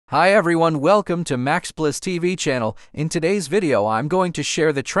Hi everyone, welcome to maxplustv channel. In today's video, I'm going to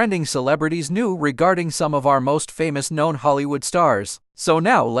share the trending celebrities new regarding some of our most famous known Hollywood stars. So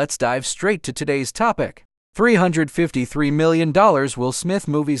now let's dive straight to today's topic. $353 million Will Smith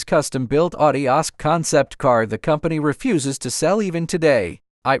Movies custom-built Audi RSQ concept car the company refuses to sell even today.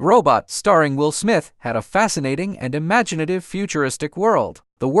 I, Robot, starring Will Smith, had a fascinating and imaginative futuristic world.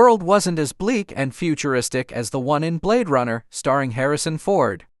 The world wasn't as bleak and futuristic as the one in Blade Runner, starring Harrison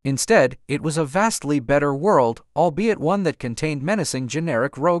Ford. Instead, it was a vastly better world, albeit one that contained menacing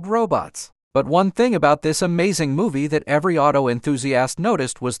generic rogue robots. But one thing about this amazing movie that every auto enthusiast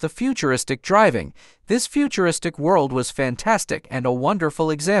noticed was the futuristic driving. This futuristic world was fantastic and a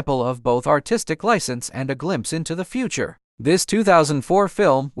wonderful example of both artistic license and a glimpse into the future. This 2004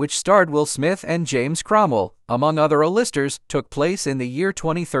 film, which starred Will Smith and James Cromwell, among other A-listers, took place in the year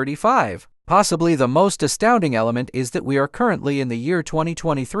 2035. Possibly the most astounding element is that we are currently in the year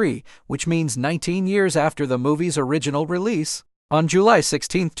 2023, which means 19 years after the movie's original release. On July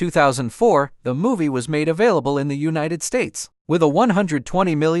 16, 2004, the movie was made available in the United States. With a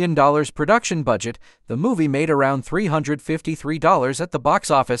 $120 million production budget, the movie made around $353 at the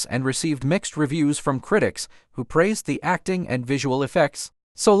box office and received mixed reviews from critics, who praised the acting and visual effects.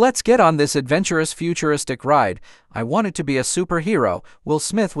 So let's get on this adventurous futuristic ride. I wanted to be a superhero. Will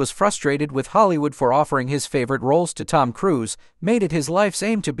Smith was frustrated with Hollywood for offering his favorite roles to Tom Cruise, made it his life's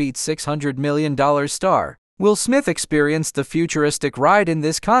aim to beat $600 million star. Will Smith experienced the futuristic ride in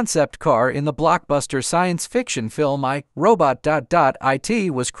this concept car in the blockbuster science fiction film I, Robot.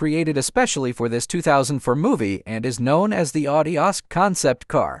 It was created especially for this 2004 movie and is known as the Audi RSQ concept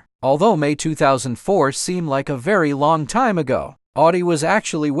car. Although May 2004 seemed like a very long time ago, Audi was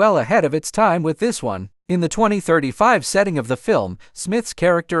actually well ahead of its time with this one. In the 2035 setting of the film, Smith's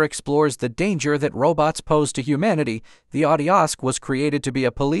character explores the danger that robots pose to humanity. The Audi RSQ was created to be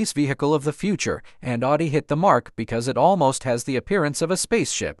a police vehicle of the future, and Audi hit the mark because it almost has the appearance of a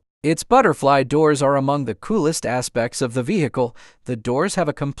spaceship. Its butterfly doors are among the coolest aspects of the vehicle. The doors have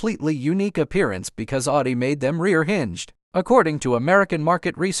a completely unique appearance because Audi made them rear-hinged. According to American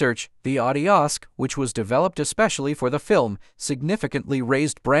market research, the Audi RSQ, which was developed especially for the film, significantly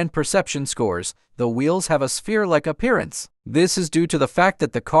raised brand perception scores. The wheels have a sphere-like appearance. This is due to the fact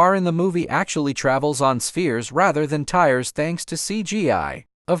that the car in the movie actually travels on spheres rather than tires thanks to CGI.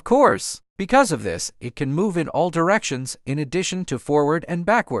 Of course, because of this, it can move in all directions in addition to forward and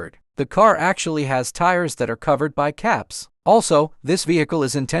backward. The car actually has tires that are covered by caps. Also, this vehicle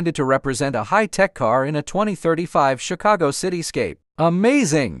is intended to represent a high-tech car in a 2035 Chicago cityscape.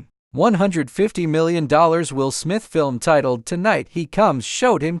 Amazing! $150 million Will Smith film titled Tonight He Comes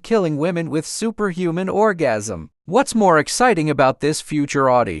showed him killing women with superhuman orgasm. What's more exciting about this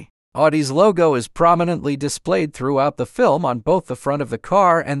future Audi? Audi's logo is prominently displayed throughout the film on both the front of the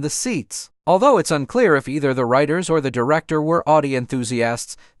car and the seats. Although it's unclear if either the writers or the director were Audi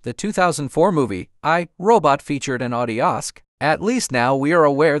enthusiasts, the 2004 movie, I, Robot featured an Audi RSQ. At least now we are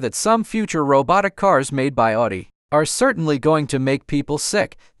aware that some future robotic cars made by Audi are certainly going to make people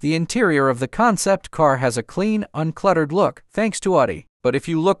sick. The interior of the concept car has a clean, uncluttered look, thanks to Audi. But if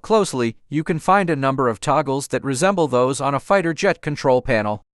you look closely, you can find a number of toggles that resemble those on a fighter jet control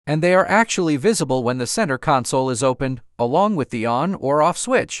panel, and they are actually visible when the center console is opened, along with the on or off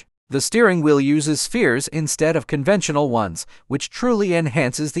switch. The steering wheel uses spheres instead of conventional ones, which truly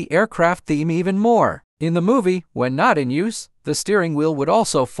enhances the aircraft theme even more. In the movie, when not in use, the steering wheel would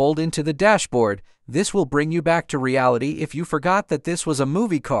also fold into the dashboard. This will bring you back to reality if you forgot that this was a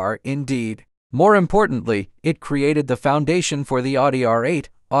movie car indeed. More importantly, it created the foundation for the Audi R8.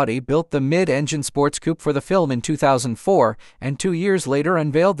 Audi built the mid-engine sports coupe for the film in 2004, and 2 years later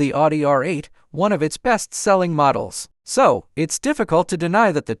unveiled the Audi R8, one of its best-selling models. So, it's difficult to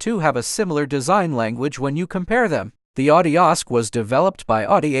deny that the two have a similar design language when you compare them. The Audi RSQ was developed by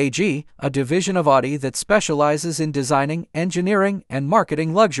Audi AG, a division of Audi that specializes in designing, engineering, and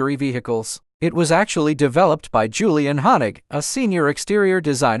marketing luxury vehicles. It was actually developed by Julian Honig, a senior exterior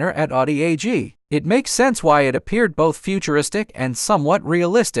designer at Audi AG. It makes sense why it appeared both futuristic and somewhat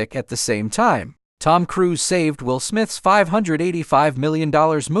realistic at the same time. Tom Cruise saved Will Smith's $585 million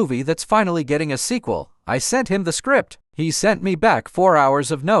movie that's finally getting a sequel. I sent him the script. He sent me back 4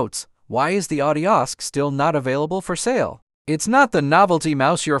 hours of notes. Why is the Audi RSQ still not available for sale? It's not the novelty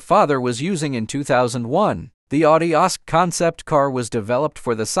mouse your father was using in 2001. The Audi RSQ concept car was developed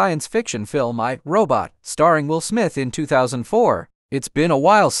for the science fiction film I, Robot, starring Will Smith in 2004. It's been a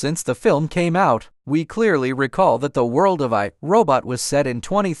while since the film came out. We clearly recall that the world of I, Robot was set in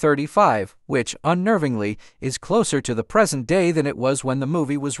 2035, which, unnervingly, is closer to the present day than it was when the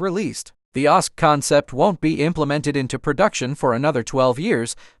movie was released. The RSQ concept won't be implemented into production for another 12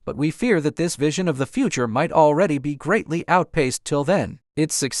 years, but we fear that this vision of the future might already be greatly outpaced till then.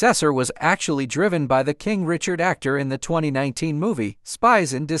 Its successor was actually driven by the King Richard actor in the 2019 movie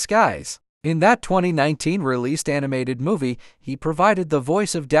Spies in Disguise. In that 2019 released animated movie, he provided the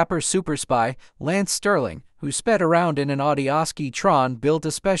voice of dapper super spy Lance Sterling, who sped around in an Audi RSQ Tron built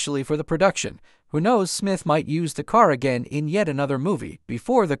especially for the production. Who knows, Smith might use the car again in yet another movie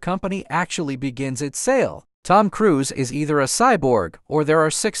before the company actually begins its sale. Tom Cruise is either a cyborg or there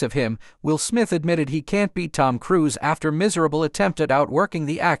are 6 of him. Will Smith admitted he can't beat Tom Cruise after miserable attempt at outworking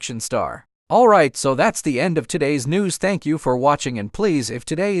the action star. Alright, so that's the end of today's news. Thank you for watching, and please, if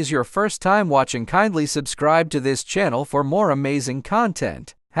today is your first time watching, kindly subscribe to this channel for more amazing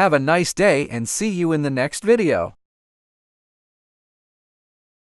content. Have a nice day and see you in the next video.